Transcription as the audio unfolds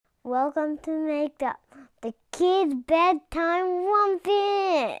Welcome to Make Up, the kids' bedtime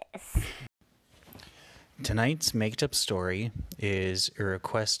rumpus. Tonight's Made Up story is a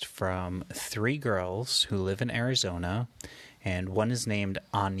request from 3 girls who live in Arizona, and one is named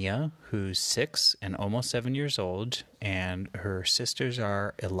Anya, who's 6 and almost 7 years old, and her sisters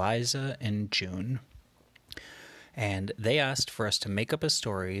are Eliza and June. And they asked for us to make up a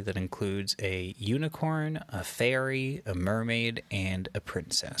story that includes a unicorn, a fairy, a mermaid, and a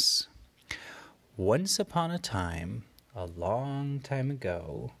princess. Once upon a time, a long time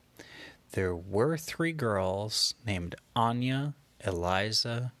ago, there were 3 girls named Anya,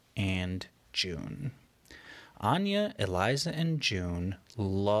 Eliza, and June. Anya, Eliza, and June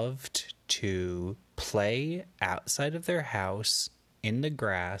loved to play outside of their house in the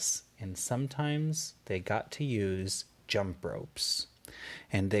grass, and sometimes they got to use jump ropes.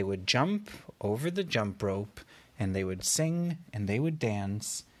 And they would jump over the jump rope, and they would sing, and they would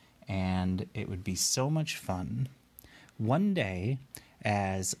dance, and it would be so much fun. One day,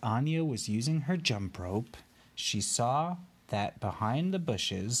 as Anya was using her jump rope, she saw that behind the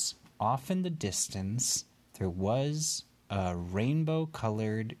bushes, off in the distance, there was a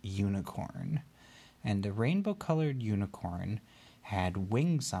rainbow-colored unicorn. And the rainbow-colored unicorn had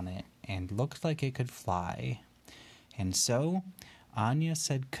wings on it and looked like it could fly. And so Anya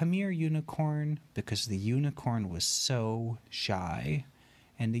said, "Come here, unicorn," because the unicorn was so shy.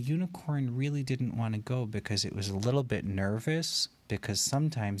 And the unicorn really didn't want to go because it was a little bit nervous, because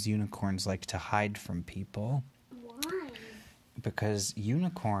sometimes unicorns like to hide from people. Why? Because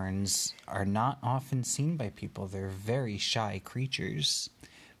unicorns are not often seen by people. They're very shy creatures.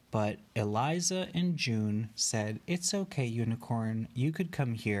 But Eliza and June said, "It's okay, unicorn, you could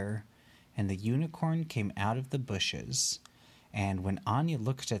come here." And the unicorn came out of the bushes. And when Anya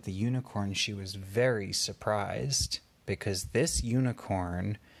looked at the unicorn, she was very surprised, because this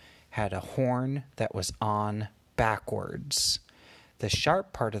unicorn had a horn that was on backwards. The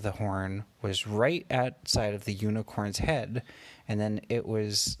sharp part of the horn was right outside of the unicorn's head, and then it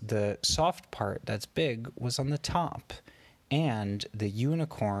was the soft part that's big was on the top. And the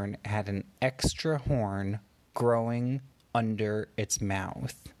unicorn had an extra horn growing under its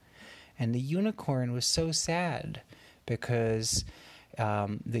mouth. And the unicorn was so sad because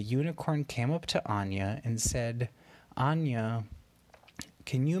the unicorn came up to Anya and said, "Anya,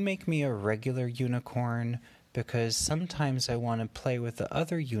 can you make me a regular unicorn? Because sometimes I want to play with the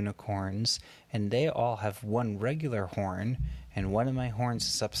other unicorns, and they all have one regular horn, and one of my horns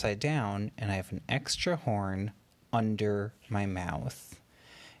is upside down, and I have an extra horn under my mouth."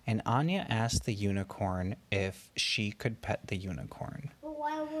 And Anya asked the unicorn if she could pet the unicorn. But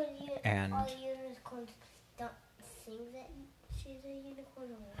why would you? And all unicorns don't think that she's a unicorn?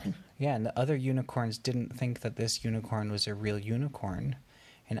 Or yeah, and the other unicorns didn't think that this unicorn was a real unicorn.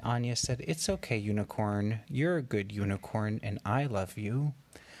 And Anya said, "It's okay, unicorn. You're a good unicorn, and I love you."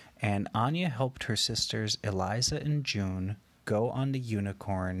 And Anya helped her sisters Eliza and June go on the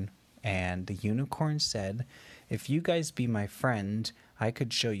unicorn. And the unicorn said, "If you guys be my friend, I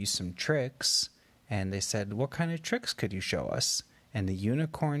could show you some tricks." And they said, "What kind of tricks could you show us?" And the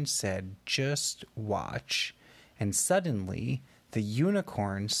unicorn said, "Just watch." And suddenly, the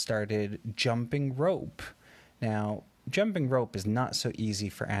unicorn started jumping rope. Now, jumping rope is not so easy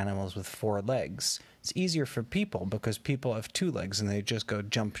for animals with 4 legs. It's easier for people because people have 2 legs and they just go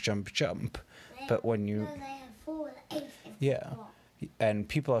jump, jump, jump. But when you... No, they have 4 legs. Yeah. And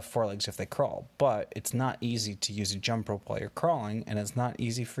people have 4 legs if they crawl, but it's not easy to use a jump rope while you're crawling, and it's not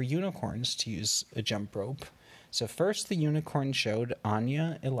easy for unicorns to use a jump rope. So first the unicorn showed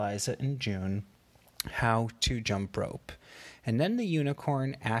Anya, Eliza, and June how to jump rope. And then the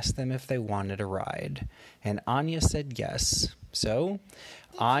unicorn asked them if they wanted a ride. And Anya said yes. So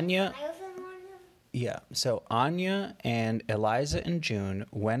Anya and Eliza and June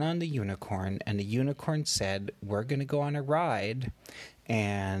went on the unicorn, and the unicorn said, "We're going to go on a ride."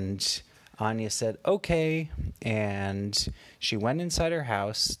 And Anya said, "Okay." And she went inside her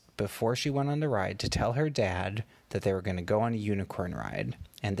house before she went on the ride to tell her dad that they were going to go on a unicorn ride.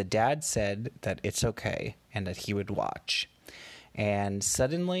 And the dad said that it's okay and that he would watch. And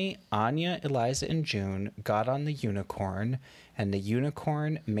suddenly, Anya, Eliza, and June got on the unicorn, and the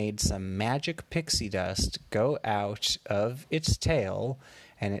unicorn made some magic pixie dust go out of its tail,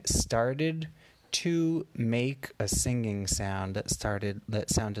 and it started to make a singing sound that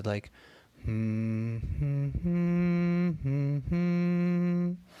sounded like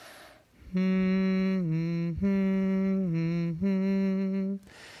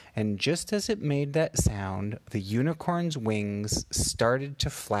And just as it made that sound, the unicorn's wings started to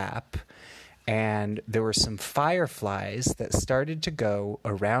flap, And there were some fireflies that started to go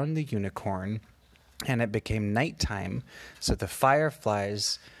around the unicorn, and it became nighttime. So the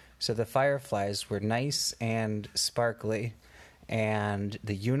fireflies were nice and sparkly, and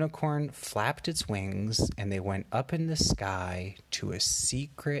the unicorn flapped its wings, and they went up in the sky to a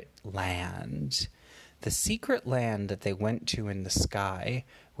secret land. The secret land that they went to in the sky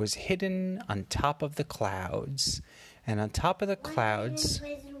was hidden on top of the clouds. And on top of the clouds,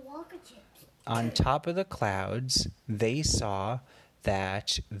 they saw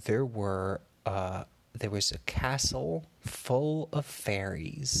that there was a castle full of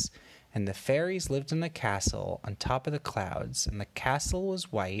fairies. And the fairies lived in the castle on top of the clouds, and the castle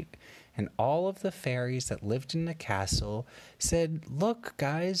was white, and all of the fairies that lived in the castle said, "Look,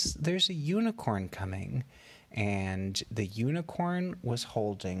 guys, there's a unicorn coming." And the unicorn was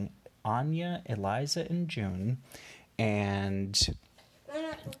holding Anya, Eliza, and June, and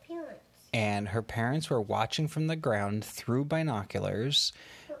her parents were watching from the ground through binoculars,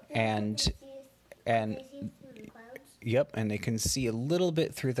 and yep, and they can see a little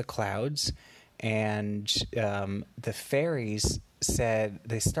bit through the clouds. And the fairies said,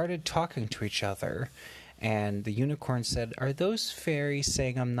 they started talking to each other. And the unicorn said, "Are those fairies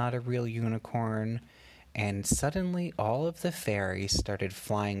saying I'm not a real unicorn?" And suddenly all of the fairies started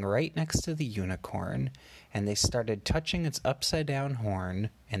flying right next to the unicorn. And they started touching its upside down horn.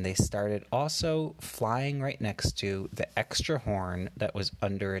 And they started also flying right next to the extra horn that was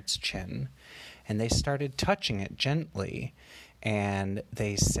under its chin. And they started touching it gently, and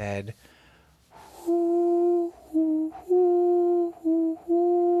they said, "Hoo, hoo, hoo, hoo,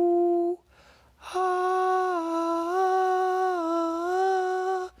 hoo, ah."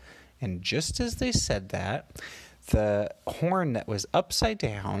 And just as they said that, the horn that was upside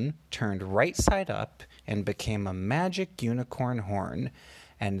down turned right side up and became a magic unicorn horn.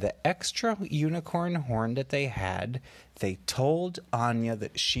 And the extra unicorn horn that they had, they told Anya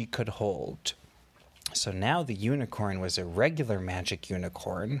that she could hold. So now the unicorn was a regular magic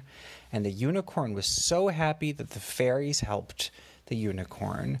unicorn, and the unicorn was so happy that the fairies helped the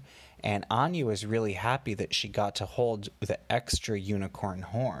unicorn, and Anya was really happy that she got to hold the extra unicorn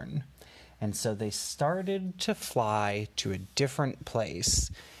horn. And so they started to fly to a different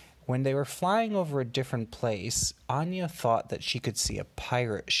place. When they were flying over a different place, Anya thought that she could see a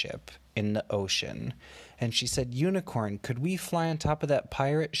pirate ship in the ocean. And she said, "Unicorn, could we fly on top of that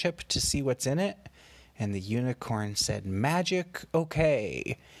pirate ship to see what's in it?" And the unicorn said, "Magic,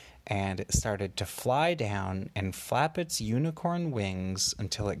 okay." And it started to fly down and flap its unicorn wings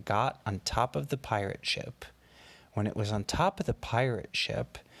until it got on top of the pirate ship. When it was on top of the pirate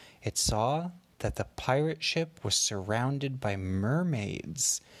ship, it saw that the pirate ship was surrounded by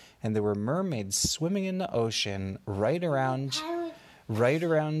mermaids. And there were mermaids swimming in the ocean right around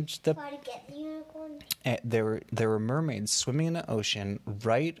the... There were mermaids swimming in the ocean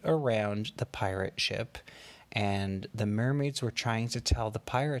right around the pirate ship, and the mermaids were trying to tell the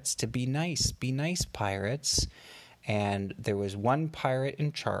pirates to be nice pirates. And there was one pirate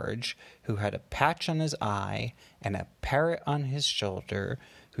in charge who had a patch on his eye and a parrot on his shoulder,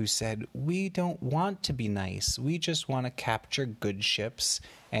 who said, "We don't want to be nice. We just want to capture good ships,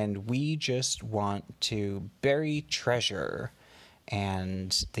 and we just want to bury treasure."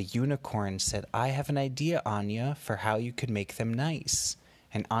 And the unicorn said, "I have an idea, Anya, for how you could make them nice."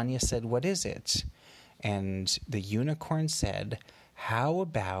 And Anya said, "What is it?" And the unicorn said, "How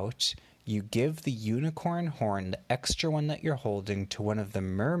about you give the unicorn horn, the extra one that you're holding, to one of the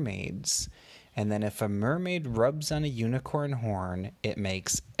mermaids, and then if a mermaid rubs on a unicorn horn, it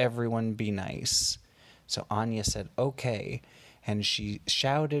makes everyone be nice." So Anya said, "Okay." And she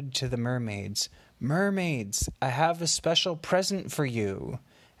shouted to the mermaids, "Mermaids, I have a special present for you."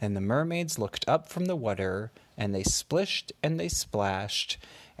 And the mermaids looked up from the water, and they splished and they splashed,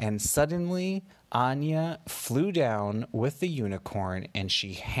 and suddenly Anya flew down with the unicorn, and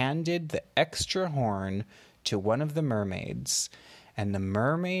she handed the extra horn to one of the mermaids. And the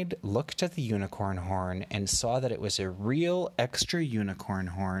mermaid looked at the unicorn horn and saw that it was a real extra unicorn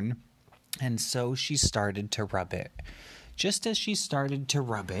horn, and so she started to rub it. Just as she started to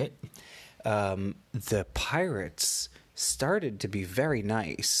rub it, the pirates started to be very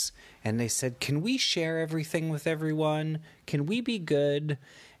nice, and they said, "Can we share everything with everyone? Can we be good?"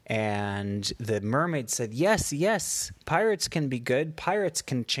 And the mermaid said, yes, pirates can be good. Pirates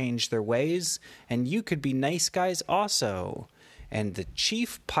can change their ways, and you could be nice guys also." And the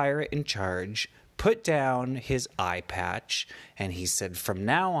chief pirate in charge put down his eye patch, and he said, "From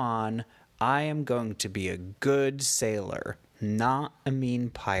now on, I am going to be a good sailor, not a mean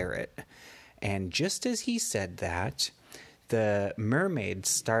pirate." And just as he said that, the mermaids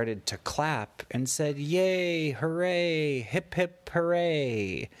started to clap and said, "Yay, hooray, hip, hip,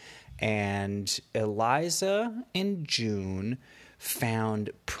 hooray." And Eliza and June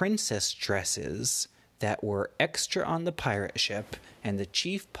found princess dresses that were extra on the pirate ship, and the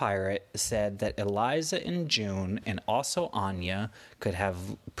chief pirate said that Eliza and June and also Anya could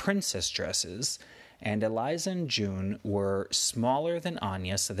have princess dresses. And Eliza and June were smaller than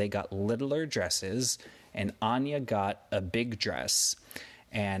Anya, so they got littler dresses, and Anya got a big dress.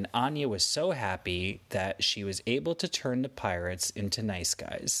 And Anya was so happy that she was able to turn the pirates into nice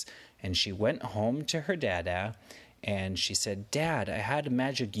guys. And she went home to her dada, and she said, "Dad, I had a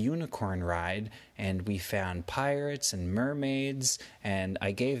magic unicorn ride, and we found pirates and mermaids, and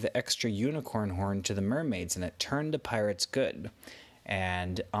I gave the extra unicorn horn to the mermaids, and it turned the pirates good."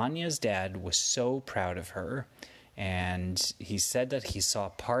 And Anya's dad was so proud of her, and he said that he saw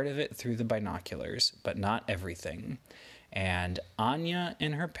part of it through the binoculars, but not everything. And Anya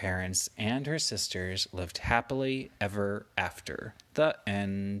and her parents and her sisters lived happily ever after. The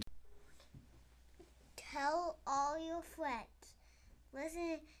end. Tell all your friends.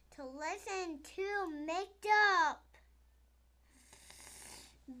 Listen to Make Up,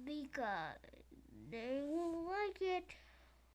 because they will like it.